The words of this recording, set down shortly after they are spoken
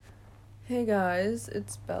Hey guys,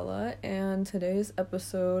 it's Bella, and today's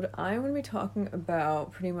episode I'm going to be talking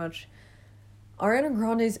about pretty much Ariana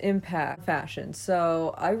Grande's impact on fashion.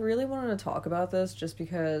 So I really wanted to talk about this just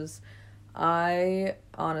because I've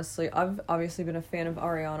obviously been a fan of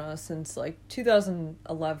Ariana since like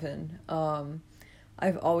 2011.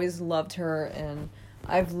 I've always loved her, and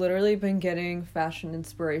I've literally been getting fashion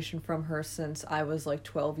inspiration from her since I was like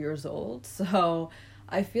 12 years old. So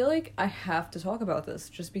I feel like I have to talk about this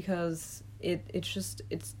just because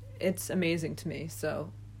it's amazing to me.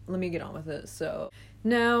 So let me get on with it. So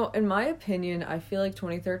now, in my opinion, I feel like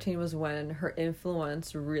 2013 was when her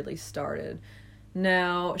influence really started.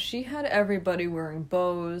 Now, she had everybody wearing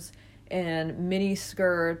bows and mini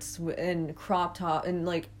skirts and crop top and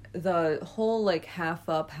like the whole like half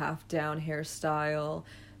up, half down hairstyle,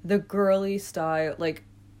 the girly style, like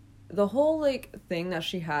the whole like thing that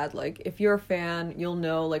she had. Like if you're a fan, you'll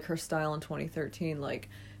know like her style in 2013. Like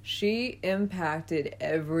she impacted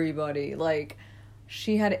everybody. Like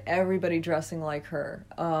she had everybody dressing like her.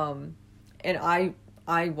 And I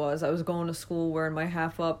was going to school wearing my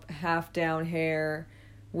half up, half down hair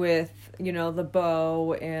with, the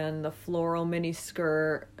bow and the floral mini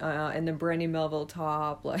skirt, and the Brandy Melville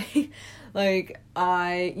top.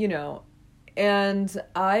 And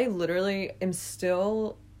I literally am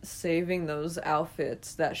still saving those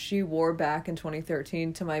outfits that she wore back in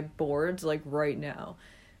 2013 to my boards, like, right now,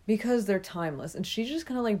 because they're timeless. And she just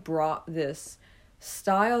kind of, like, brought this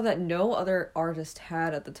style that no other artist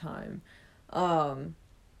had at the time.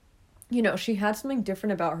 She had something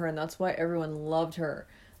different about her, and that's why everyone loved her.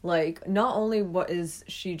 Like, not only is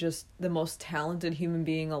she just the most talented human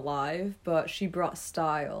being alive, but she brought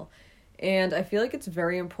style. And I feel like it's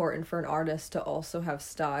very important for an artist to also have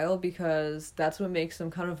style because that's what makes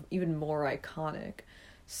them kind of even more iconic.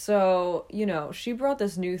 So, she brought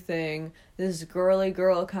this new thing, this girly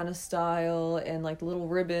girl kind of style and like little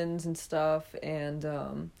ribbons and stuff.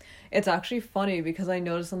 And it's actually funny because I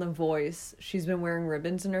noticed on The Voice, she's been wearing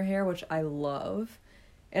ribbons in her hair, which I love.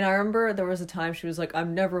 And I remember there was a time she was like,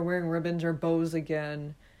 I'm never wearing ribbons or bows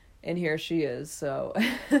again. And here she is. So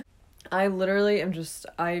I've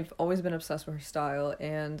always been obsessed with her style,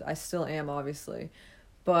 and I still am, obviously.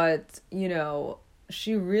 But,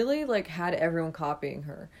 she really, like, had everyone copying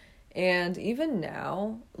her. And even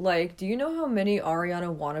now, like, do you know how many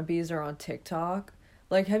Ariana wannabes are on TikTok?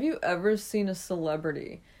 Like, have you ever seen a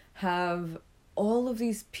celebrity have all of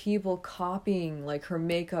these people copying, like, her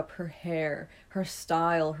makeup, her hair, her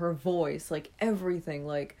style, her voice, like, everything?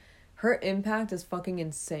 Like, her impact is fucking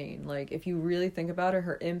insane. Like, if you really think about it,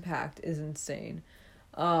 her impact is insane.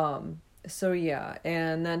 So yeah,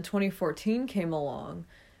 and then 2014 came along.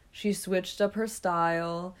 She switched up her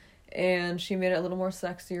style, and she made it a little more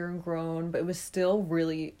sexier and grown, but it was still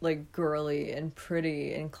really, like, girly and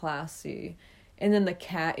pretty and classy. And then the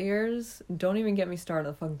cat ears, don't even get me started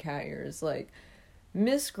on the fucking cat ears. Like,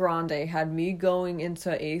 Miss Grande had me going into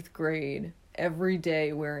 8th grade every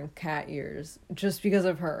day wearing cat ears just because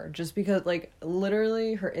of her. Just because, like,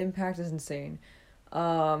 literally her impact is insane.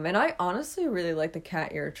 And I honestly really like the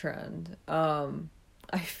cat ear trend.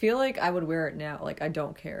 I feel like I would wear it now. Like, I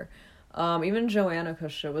don't care. Even Joanna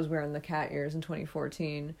Kusha was wearing the cat ears in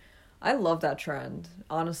 2014. I love that trend.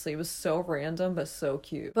 Honestly, it was so random, but so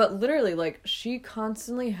cute. But literally, like, she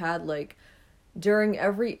constantly had, like, during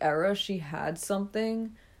every era, she had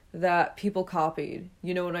something that people copied.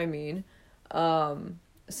 You know what I mean?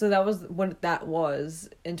 So that was what that was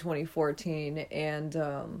in 2014. And,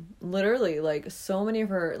 literally, like, so many of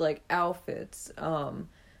her, like, outfits,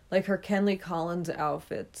 like her Kenley Collins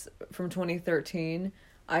outfits from 2013.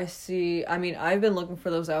 I've been looking for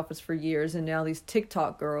those outfits for years, and now these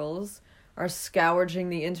TikTok girls are scourging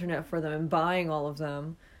the internet for them and buying all of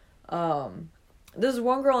them. There's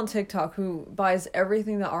one girl on TikTok who buys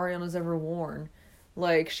everything that Ariana's ever worn.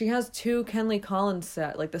 Like, she has 2 Kenley Collins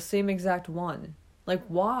set, like, the same exact one. Like,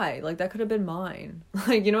 why? Like, that could have been mine.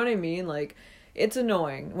 Like, you know what I mean? Like, it's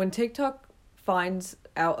annoying. When TikTok finds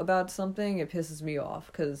out about something, it pisses me off,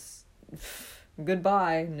 because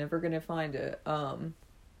goodbye, never gonna find it.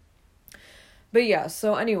 But yeah,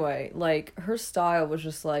 so anyway, like, her style was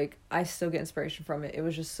just, like, I still get inspiration from it. It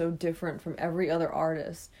was just so different from every other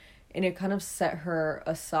artist, and it kind of set her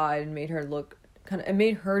aside and made her it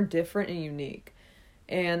made her different and unique.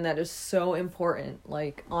 And that is so important.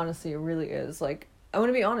 Like, honestly, it really is. Like, I want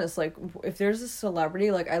to be honest, like, if there's a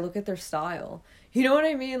celebrity, like, I look at their style. You know what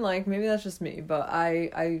I mean? Like, maybe that's just me, but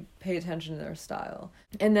I pay attention to their style.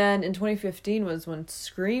 And then in 2015 was when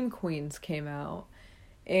Scream Queens came out,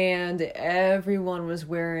 and everyone was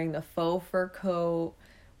wearing the faux fur coat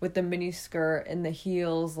with the mini skirt and the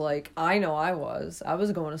heels. Like, I know I was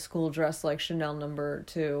going to school dressed like Chanel number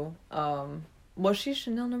 2. Was she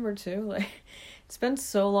Chanel number 2? Like, it's been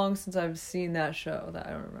so long since I've seen that show that I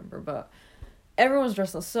don't remember, but everyone's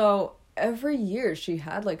dressed up. So every year she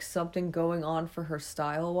had like something going on for her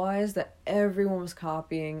style wise that everyone was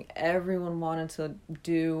copying, everyone wanted to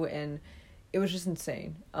do, and it was just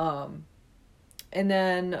insane. And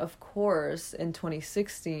then of course in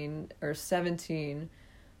 2016 or 17,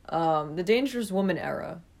 the Dangerous Woman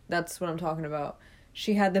era, that's what I'm talking about.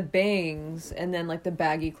 She had the bangs and then like the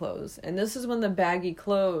baggy clothes. And this is when the baggy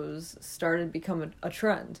clothes started to become a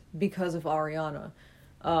trend because of Ariana.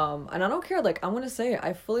 And I don't care, like, I'm gonna say it,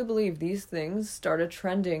 I fully believe these things started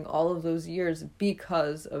trending all of those years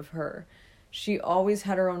because of her. She always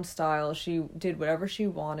had her own style, she did whatever she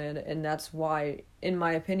wanted, and that's why, in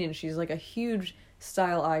my opinion, she's like a huge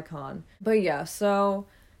style icon. But yeah, so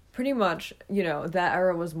pretty much, you know, that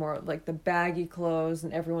era was more like the baggy clothes,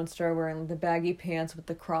 and everyone started wearing the baggy pants with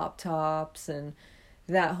the crop tops and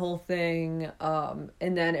that whole thing. And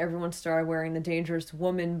then everyone started wearing the Dangerous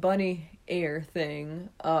Woman bunny ear thing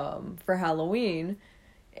for Halloween.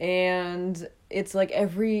 And it's like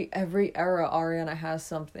every era Ariana has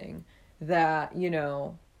something that, you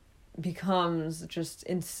know, becomes just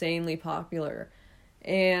insanely popular.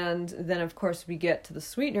 And then of course we get to the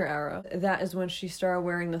Sweetener era. That is when she started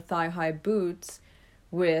wearing the thigh-high boots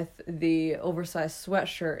with the oversized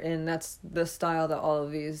sweatshirt, and that's the style that all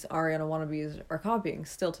of these Ariana wannabes are copying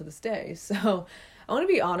still to this day. So I want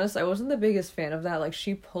to be honest, I wasn't the biggest fan of that. Like,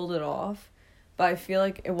 she pulled it off, but I feel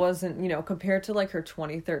like it wasn't, you know, compared to like her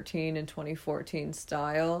 2013 and 2014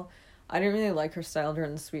 style, I didn't really like her style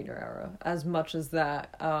during the Sweetener era as much as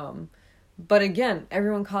that. But again,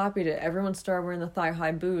 everyone copied it. Everyone started wearing the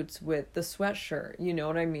thigh-high boots with the sweatshirt, you know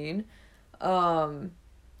what I mean?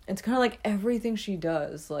 It's kind of like everything she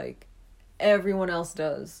does, like, everyone else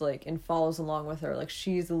does, like, and follows along with her. Like,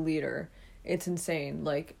 she's the leader. It's insane.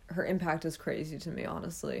 Like, her impact is crazy to me,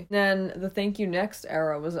 honestly. Then the Thank You Next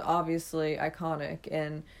era was obviously iconic,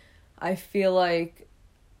 and I feel like,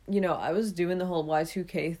 you know, I was doing the whole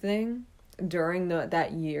Y2K thing during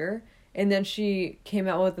that year, and then she came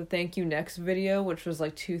out with the Thank You Next video, which was,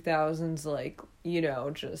 like, 2000s, like, you know,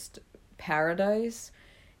 just paradise.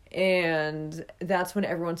 And that's when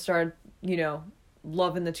everyone started, you know,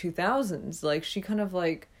 loving the 2000s. Like, she kind of,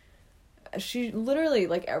 like, she literally,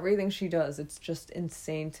 like, everything she does, it's just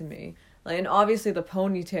insane to me. Like, and obviously the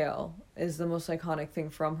ponytail is the most iconic thing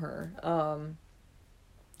from her.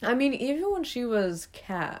 I mean, even when she was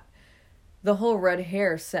Kat, the whole red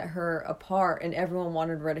hair set her apart, and everyone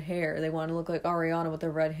wanted red hair. They wanted to look like Ariana with the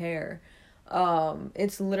red hair.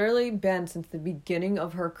 It's literally been since the beginning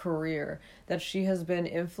of her career that she has been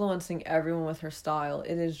influencing everyone with her style.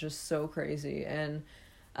 It is just so crazy. And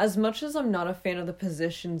as much as I'm not a fan of the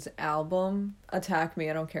Positions album, attack me,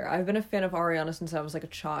 I don't care. I've been a fan of Ariana since I was like a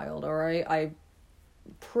child, alright? I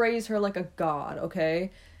praise her like a god,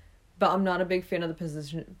 okay? But I'm not a big fan of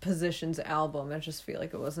the Positions album. I just feel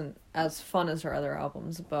like it wasn't as fun as her other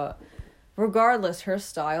albums, but regardless, her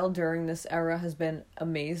style during this era has been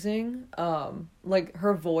amazing. Like,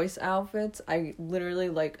 her voice outfits, I literally,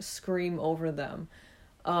 like, scream over them.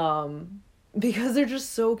 Because they're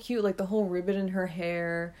just so cute. Like, the whole ribbon in her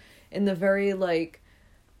hair, and the very, like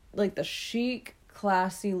the chic,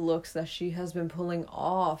 classy looks that she has been pulling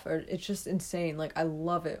off. It's just insane. Like, I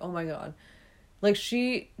love it. Oh my god. Like,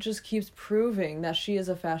 she just keeps proving that she is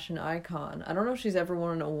a fashion icon. I don't know if she's ever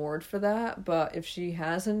won an award for that, but if she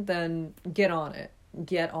hasn't, then get on it.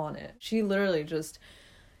 Get on it. She literally just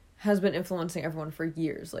has been influencing everyone for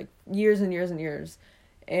years. Like, years and years and years.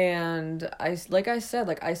 And I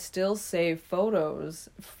still save photos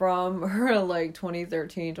from her, like,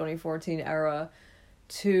 2013, 2014 era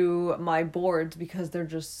to my boards because they're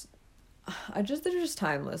just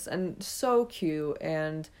timeless and so cute.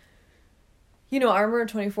 And you know, I remember in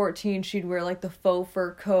 2014, she'd wear, like, the faux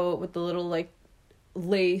fur coat with the little, like,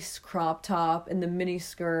 lace crop top and the mini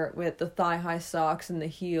skirt with the thigh-high socks and the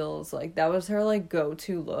heels. Like, that was her, like,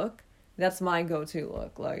 go-to look. That's my go-to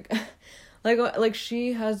look. Like, like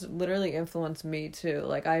she has literally influenced me, too.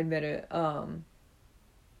 Like, I admit it.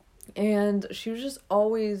 And she was just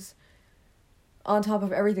always on top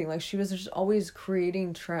of everything. Like, she was just always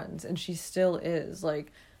creating trends, and she still is.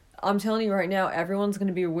 Like, I'm telling you right now, everyone's going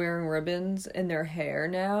to be wearing ribbons in their hair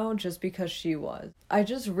now just because she was. I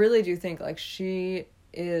just really do think, like, she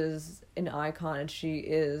is an icon, and she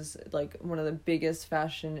is, like, one of the biggest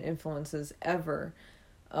fashion influences ever.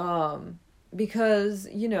 Because,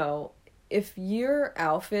 you know, if your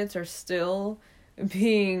outfits are still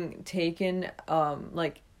being taken,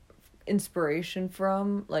 like, inspiration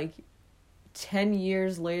from, like, 10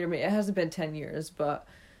 years later. I mean, it hasn't been 10 years, but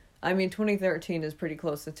I mean, 2013 is pretty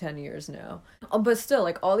close to 10 years now. But still,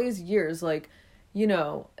 like, all these years, like, you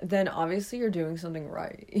know, then obviously you're doing something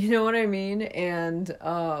right. You know what I mean? And,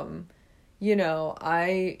 you know,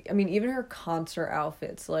 I mean, even her concert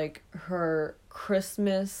outfits, like, her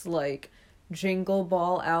Christmas, like, Jingle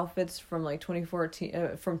Ball outfits from, like,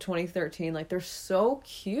 2013, like, they're so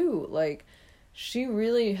cute. Like, she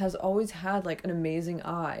really has always had, like, an amazing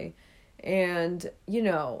eye. And, you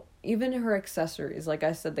know, even her accessories, like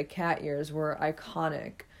I said, the cat ears were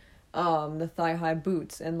iconic. The thigh-high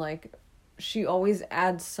boots, and, like, she always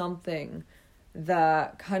adds something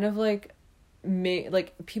that kind of, like,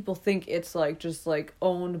 like, people think it's, like, just, like,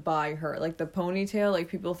 owned by her. Like, the ponytail, like,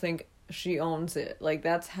 people think she owns it. Like,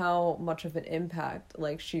 that's how much of an impact,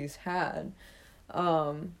 like, she's had.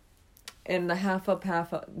 And the half up,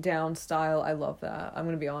 half down style, I love that. I'm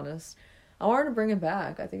gonna be honest. I wanted to bring it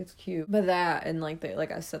back. I think it's cute. But that, and, like,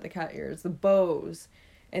 like I said, the cat ears, the bows,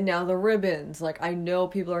 and now the ribbons. Like, I know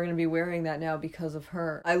people are going to be wearing that now because of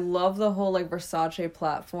her. I love the whole, like, Versace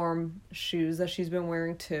platform shoes that she's been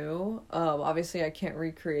wearing, too. Obviously, I can't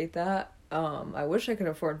recreate that. I wish I could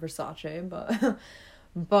afford Versace, but...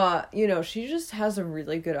 but, you know, she just has a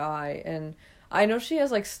really good eye, and I know she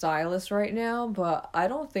has, like, stylists right now, but I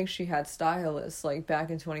don't think she had stylists, like, back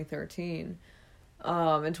in 2013.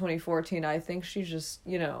 In 2014, I think she just,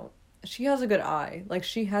 you know, she has a good eye. Like,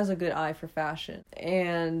 she has a good eye for fashion.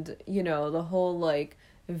 And, you know, the whole, like,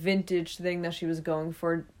 vintage thing that she was going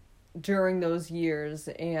for during those years.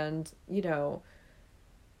 And, you know,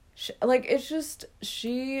 like, it's just,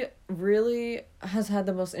 she really has had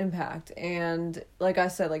the most impact. And, like I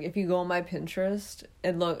said, like, if you go on my Pinterest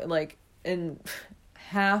and look, like, in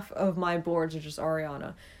half of my boards are just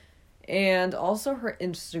Ariana. And also her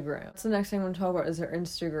Instagram. That's the next thing I'm going to talk about, is her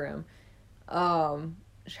Instagram.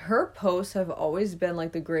 Her posts have always been,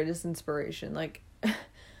 like, the greatest inspiration. Like,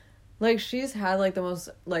 like, she's had, like, the most,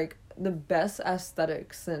 like, the best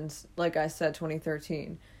aesthetic since, like I said,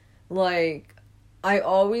 2013. Like, I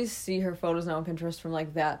always see her photos now on Pinterest from,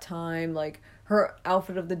 like, that time. Like, her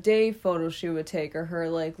outfit of the day photos she would take, or her,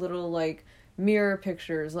 like, little, like, mirror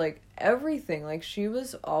pictures, like, everything. Like, she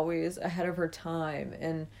was always ahead of her time.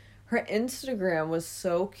 And her Instagram was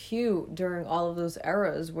so cute during all of those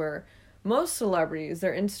eras where most celebrities,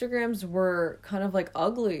 their Instagrams were kind of, like,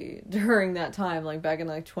 ugly during that time, like, back in,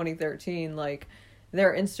 like, 2013, like,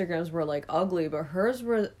 their Instagrams were, like, ugly, but hers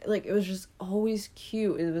were, like, it was just always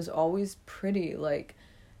cute, it was always pretty. Like,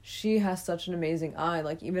 she has such an amazing eye,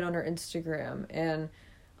 like, even on her Instagram. And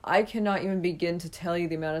I cannot even begin to tell you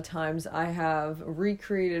the amount of times I have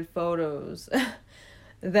recreated photos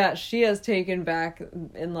that she has taken back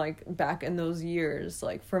in those years,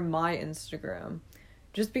 like, from my Instagram.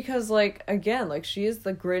 Just because, like, again, like, she is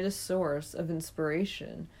the greatest source of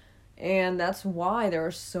inspiration. And that's why there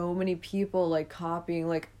are so many people, like, copying.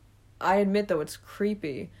 Like, I admit, though, it's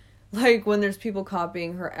creepy. Like, when there's people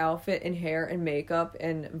copying her outfit and hair and makeup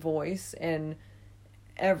and voice and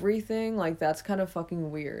everything, like, that's kind of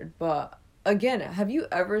fucking weird. But, again, have you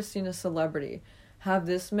ever seen a celebrity have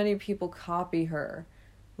this many people copy her?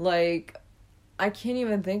 Like, I can't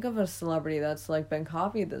even think of a celebrity that's, like, been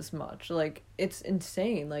copied this much. Like, it's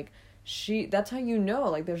insane. Like, that's how you know,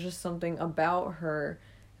 like, there's just something about her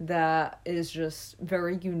that is just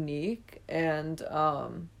very unique. And,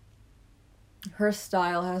 her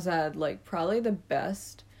style has had, like, probably the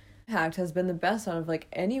best impact, has been the best out of, like,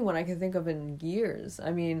 anyone I can think of in years.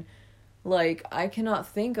 I mean, like, I cannot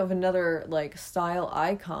think of another, like, style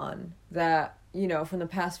icon that, you know, from the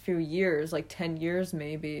past few years, like 10 years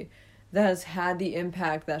maybe, that has had the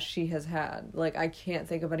impact that she has had. Like, I can't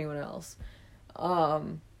think of anyone else.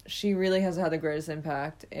 She really has had the greatest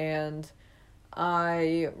impact, and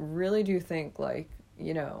I really do think, like,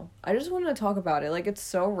 you know, I just wanted to talk about it. Like, it's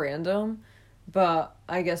so random, but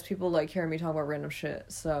I guess people like hearing me talk about random shit,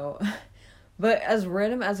 so. But as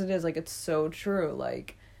random as it is, like, it's so true.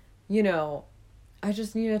 Like, you know, I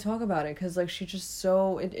just need to talk about it, because, like, she just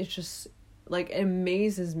so, it's just, like, it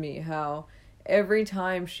amazes me how every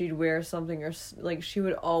time she'd wear something, or, like, she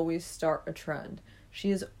would always start a trend.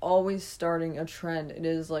 She is always starting a trend. It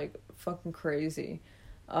is, like, fucking crazy.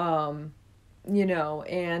 You know,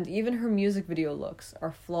 and even her music video looks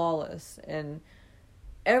are flawless, and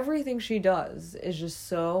everything she does is just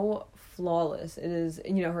so flawless. It is,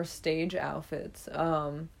 you know, her stage outfits.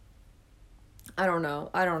 I don't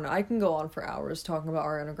know. I can go on for hours talking about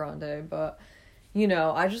Ariana Grande, but, you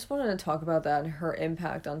know, I just wanted to talk about that and her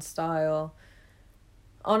impact on style.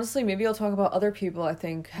 honestly, maybe I'll talk about other people I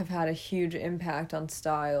think have had a huge impact on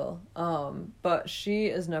style. But she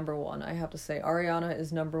is number one, I have to say. Ariana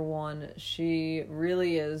is number one. She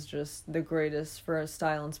really is just the greatest for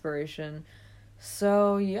style inspiration.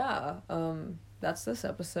 So yeah, that's this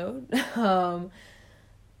episode.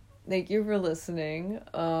 Thank you for listening.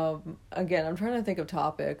 Again, I'm trying to think of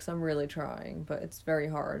topics. I'm really trying, but it's very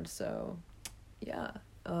hard. So yeah.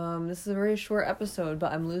 This is a very short episode,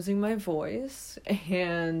 but I'm losing my voice,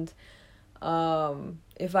 and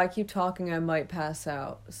if I keep talking, I might pass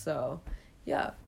out. So, yeah.